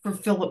for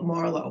Philip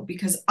Marlowe,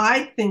 because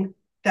I think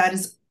that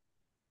is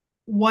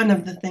one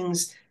of the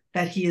things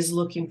that he is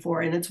looking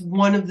for. And it's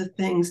one of the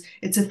things,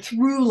 it's a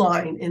through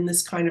line in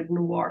this kind of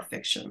noir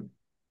fiction,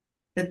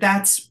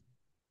 that's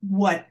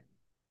what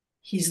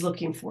he's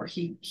looking for.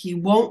 He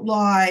won't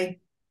lie,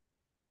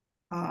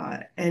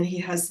 and he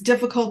has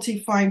difficulty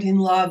finding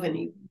love, and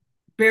he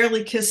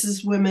barely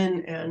kisses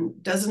women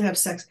and doesn't have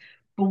sex.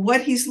 But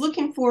what he's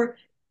looking for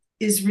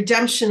is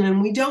redemption,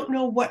 and we don't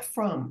know what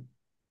from.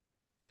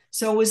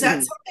 So was that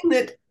Hmm. something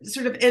that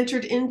sort of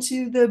entered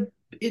into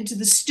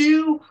the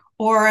stew,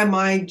 or am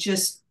I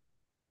just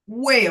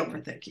way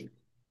overthinking?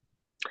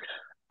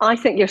 I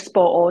think you're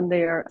spot on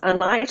there.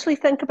 And I actually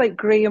think about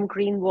Graham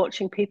Greene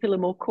watching Pepe Le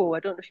Moko. I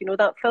don't know if you know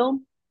that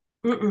film.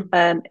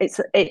 Mm-mm.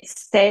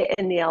 It's set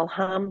in the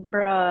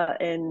Alhambra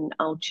in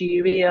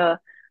Algeria,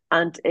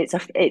 and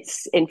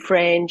it's in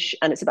French,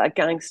 and it's about a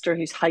gangster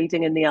who's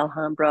hiding in the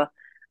Alhambra,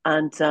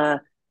 and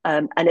at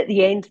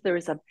the end there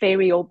is a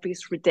very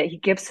obvious he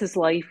gives his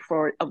life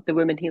for the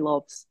woman he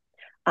loves,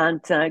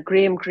 and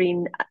Graham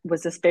Greene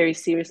was this very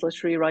serious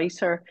literary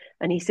writer,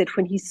 and he said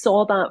when he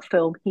saw that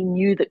film, he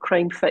knew that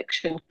crime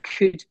fiction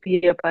could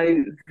be about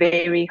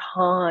very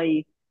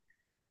high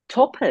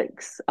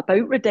topics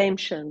about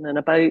redemption and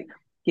about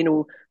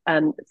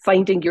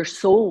finding your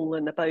soul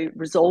and about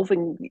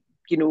resolving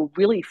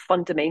really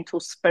fundamental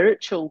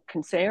spiritual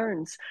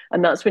concerns.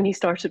 And that's when he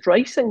started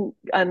writing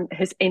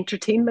his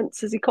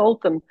entertainments, as he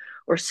called them,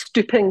 or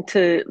stooping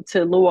to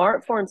low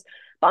art forms.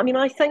 But I mean,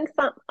 I think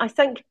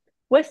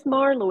with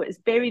Marlowe, it's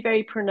very,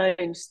 very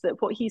pronounced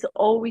that what he's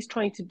always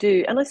trying to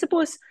do, and I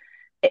suppose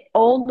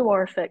all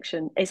noir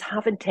fiction, is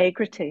have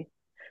integrity.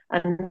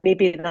 And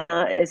maybe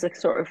that is a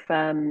sort of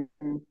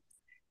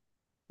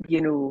you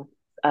know,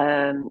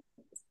 um,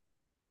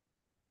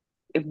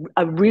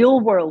 a real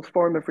world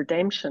form of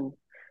redemption,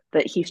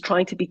 that he's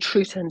trying to be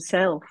true to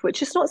himself,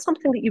 which is not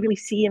something that you really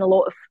see in a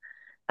lot of,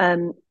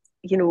 um,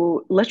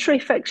 literary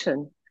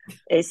fiction.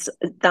 Is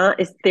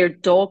their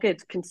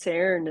dogged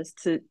concern is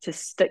to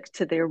stick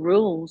to their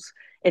rules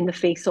in the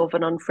face of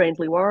an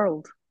unfriendly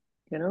world,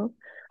 you know,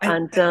 I,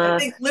 and I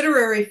think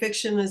literary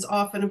fiction is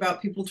often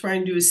about people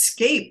trying to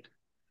escape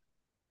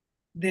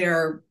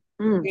their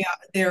mm,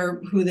 their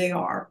who they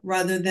are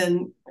rather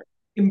than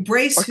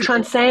embrace or who they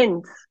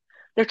transcend.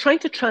 They're trying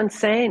to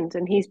transcend,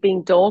 and he's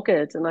being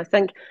dogged. And I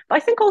think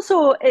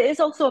also it is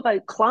also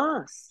about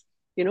class.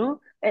 It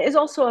is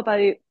also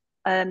about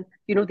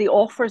the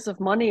offers of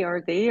money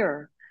are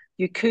there.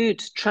 You could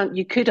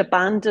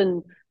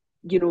abandon,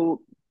 you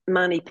know,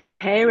 Manny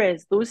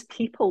Perez, those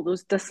people,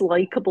 those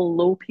dislikable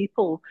low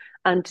people,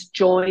 and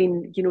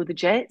join, the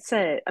jet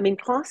set. I mean,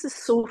 class is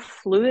so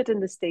fluid in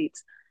the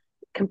States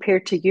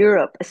compared to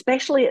Europe,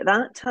 especially at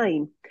that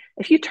time.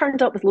 If you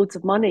turned up with loads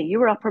of money, you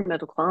were upper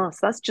middle class.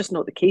 That's just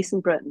not the case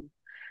in Britain.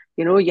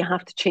 You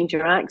have to change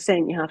your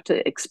accent, you have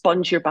to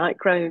expunge your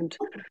background,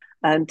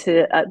 and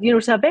to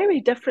a very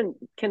different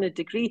kind of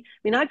degree. I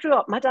mean, I grew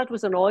up, my dad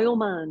was an oil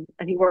man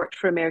and he worked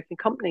for American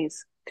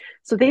companies.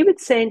 So they would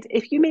send,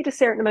 if you made a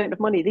certain amount of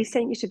money, they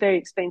sent you to very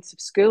expensive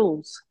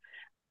schools.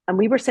 And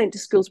we were sent to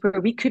schools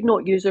where we could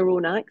not use our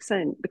own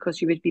accent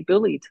because you would be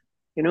bullied,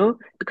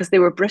 because they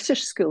were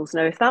British schools.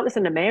 Now, if that was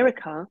in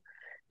America,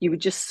 you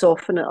would just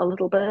soften it a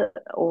little bit,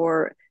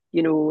 or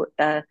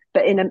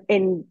but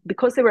in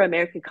because they were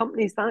American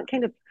companies, that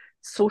kind of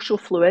social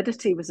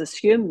fluidity was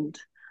assumed.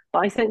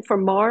 But I think for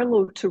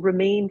Marlowe to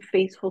remain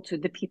faithful to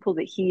the people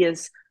that he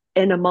is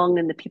in among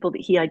and the people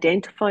that he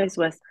identifies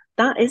with,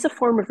 that is a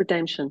form of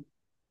redemption.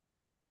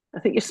 I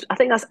think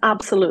that's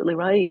absolutely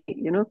right.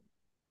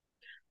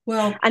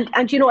 well. And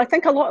I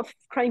think a lot of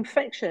crime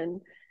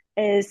fiction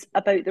is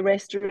about the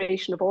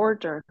restoration of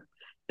order.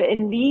 But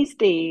in these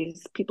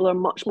days, people are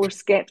much more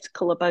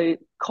skeptical about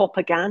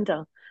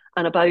propaganda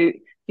and about,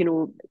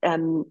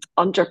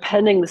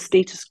 underpinning the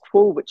status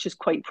quo, which is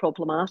quite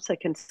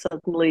problematic. And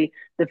suddenly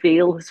the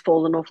veil has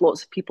fallen off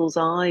lots of people's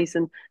eyes,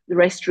 and the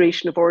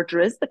restoration of order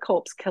is the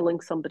cops killing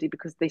somebody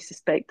because they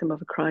suspect them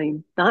of a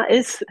crime. That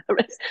is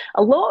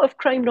a lot of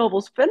crime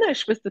novels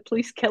finish with the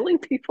police killing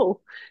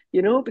people,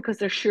 because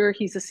they're sure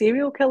he's a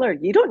serial killer.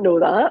 You don't know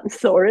that. I'm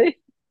sorry.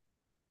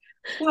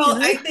 You Well,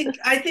 know?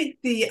 I think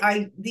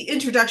the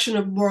introduction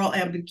of moral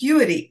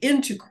ambiguity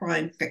into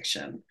crime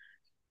fiction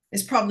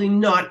is probably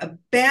not a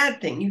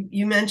bad thing.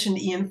 You mentioned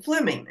Ian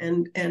Fleming,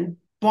 and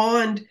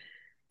Bond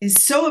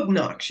is so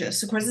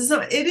obnoxious. Of course, it's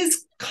not. It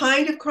is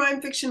kind of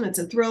crime fiction. It's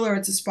a thriller.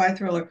 It's a spy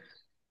thriller.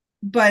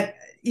 But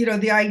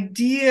the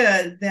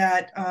idea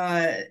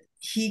that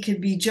he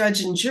could be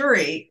judge and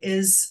jury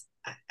is.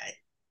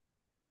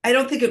 I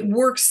don't think it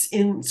works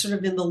in sort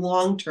of in the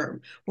long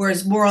term,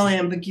 whereas moral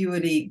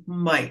ambiguity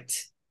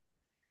might.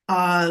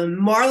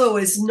 Marlowe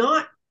is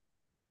not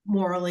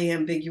morally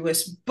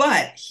ambiguous,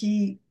 but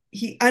he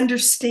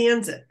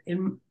understands it,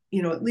 in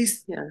at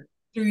least Yeah.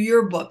 through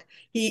your book.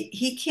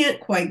 He can't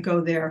quite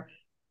go there,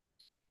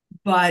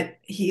 but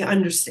he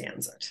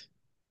understands it,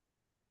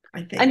 I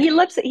And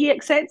think. he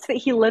accepts that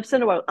he lives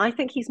in a world. I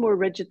think he's more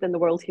rigid than the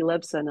world he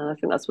lives in. And I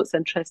think that's what's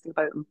interesting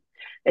about him,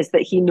 is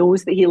that he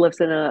knows that he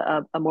lives in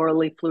a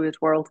morally fluid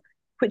world,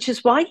 which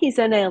is why he's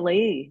in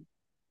LA.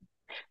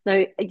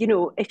 Now,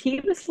 if he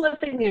was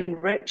living in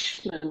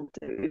Richmond,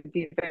 it would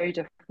be a very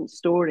different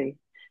story.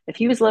 If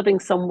he was living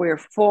somewhere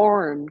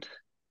formed,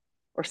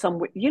 or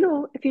somewhere,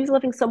 if he was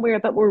living somewhere a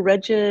bit more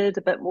rigid,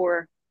 a bit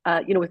more,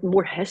 with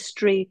more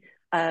history,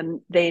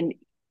 then,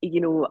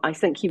 I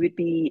think he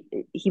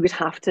would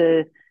have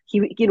to,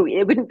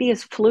 it wouldn't be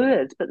as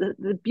fluid. But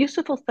the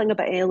beautiful thing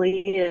about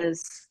LA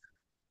is,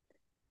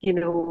 you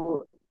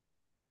know,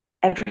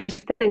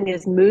 everything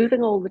is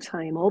moving all the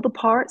time. All the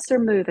parts are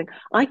moving.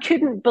 I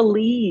couldn't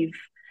believe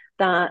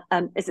that,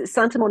 is it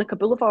Santa Monica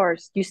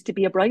Boulevard used to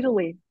be a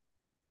bridleway?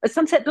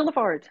 Sunset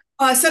Boulevard.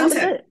 That was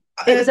Sunset it.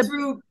 It was a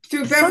through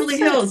Beverly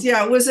sunset. Hills.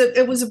 Yeah,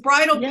 it was a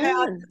bridle path,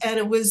 Yeah, and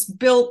it was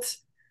built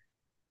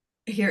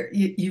here.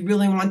 You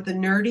really want the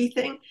nerdy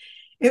thing?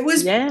 It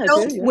was yeah, I do.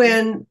 built Yeah,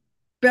 when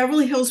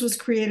Beverly Hills was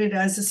created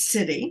as a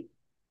city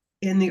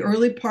in the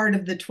early part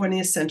of the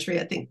 20th century.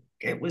 I think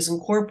it was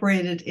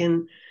incorporated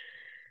in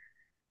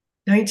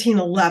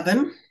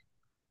 1911,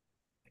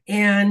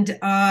 and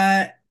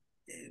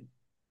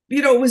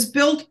it was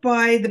built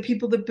by the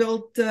people that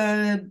built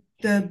the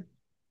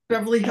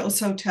Beverly Hills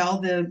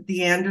Hotel,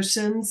 the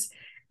Andersons,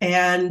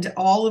 and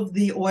all of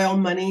the oil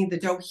money, the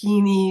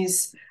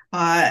Doheny's,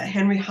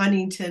 Henry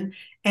Huntington,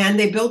 and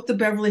they built the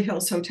Beverly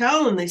Hills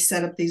Hotel, and they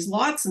set up these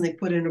lots, and they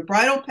put in a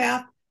bridle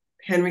path.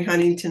 Henry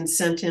Huntington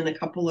sent in a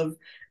couple of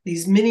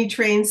these mini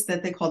trains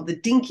that they called the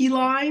Dinky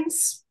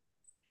Lines,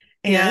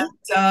 and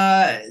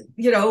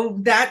yeah,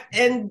 that,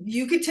 and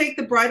you could take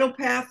the bridle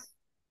path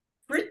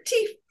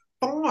pretty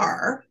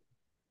far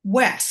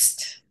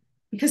west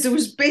because there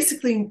was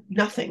basically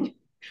nothing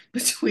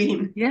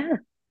between yeah,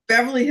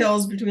 Beverly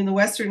Hills, between the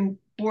western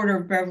border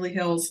of Beverly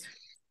Hills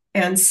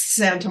and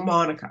Santa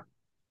Monica.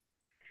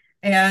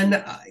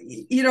 And,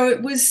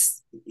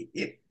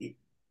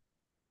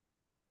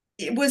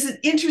 it was an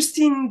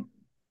interesting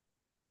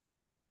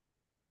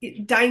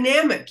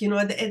dynamic,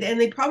 and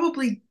they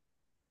probably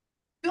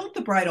built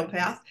the bridle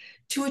path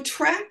to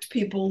attract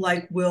people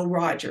like Will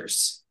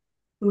Rogers,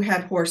 who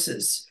had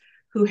horses,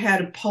 who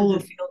had a polo hmm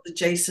field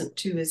adjacent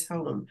to his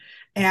home,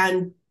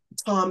 and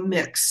Tom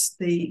Mix,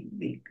 the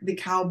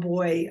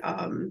cowboy,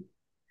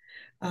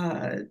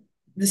 uh,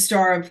 the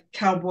star of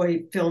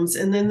cowboy films.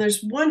 And then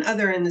there's one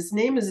other, and his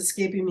name is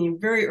escaping me,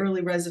 very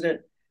early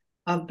resident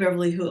of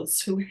Beverly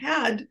Hills, who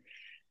had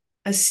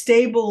a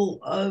stable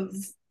of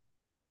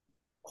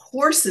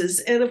horses,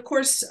 and of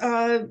course,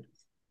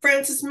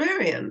 Francis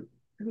Marion,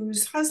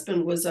 whose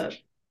husband was a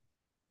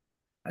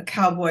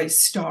cowboy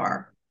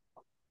star,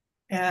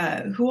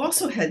 who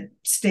also had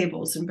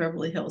stables in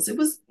Beverly Hills. It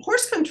was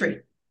horse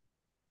country.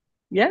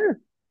 yeah.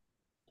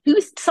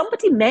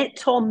 Somebody met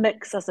Tom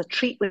Mix as a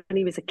treat when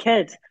he was a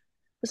kid.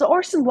 Was it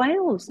Orson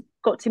Welles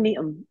got to meet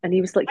him, and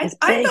he was like I, his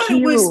I big thought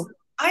it was hero.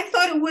 I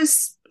thought it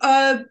was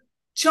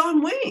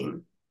John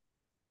Wayne.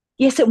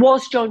 Yes, it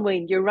was John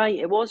Wayne. You're right.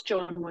 It was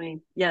John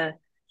Wayne. Yeah,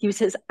 he was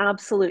his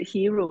absolute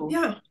hero.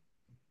 Yeah.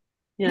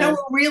 Now Yeah.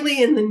 we're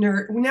really in the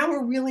nerd. Now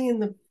we're really in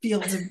the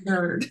fields of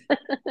nerd.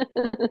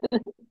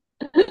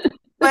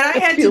 But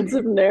Fields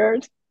of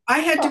Nerd. I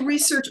had to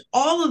research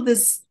all of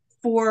this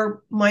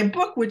for my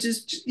book, which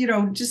is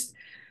just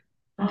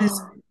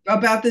this Oh,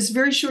 about this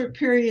very short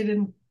period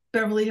in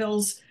Beverly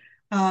Hills,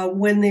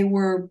 when they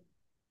were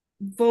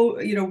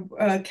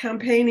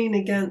campaigning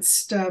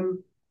against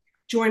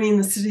joining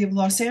the city of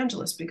Los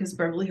Angeles, because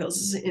Beverly Hills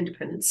is an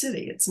independent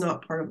city. It's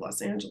not part of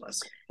Los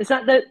Angeles. is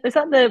that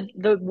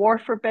the War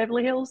for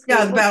Beverly Hills?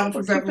 Yeah, the battle for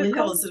What's your book Beverly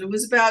called? Hills, and it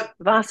was about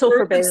Vassal for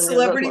birth of Beverly Hills. That's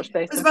celebrity. much It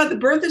was better. about the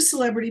birth of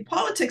celebrity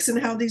politics and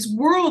how these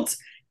worlds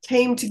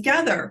came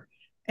together.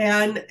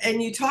 And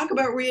you talk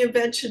about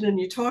reinvention, and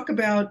you talk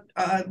about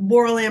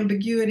moral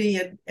ambiguity,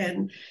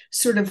 and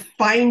sort of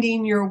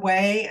finding your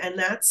way, and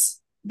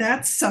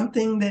that's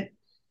something that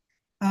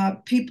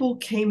people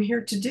came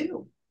here to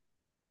do,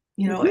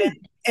 Hmm.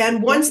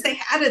 and Yeah. once they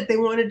had it, they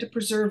wanted to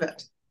preserve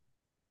it,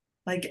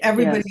 like Yeah.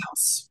 everybody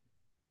else.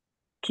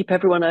 Keep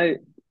everyone out.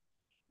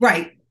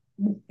 Right.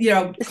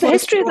 It's the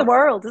Close the history of the door.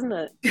 world, isn't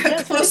it? Yeah,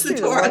 it's the Close the history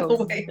of the door on the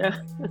world. way. Yeah.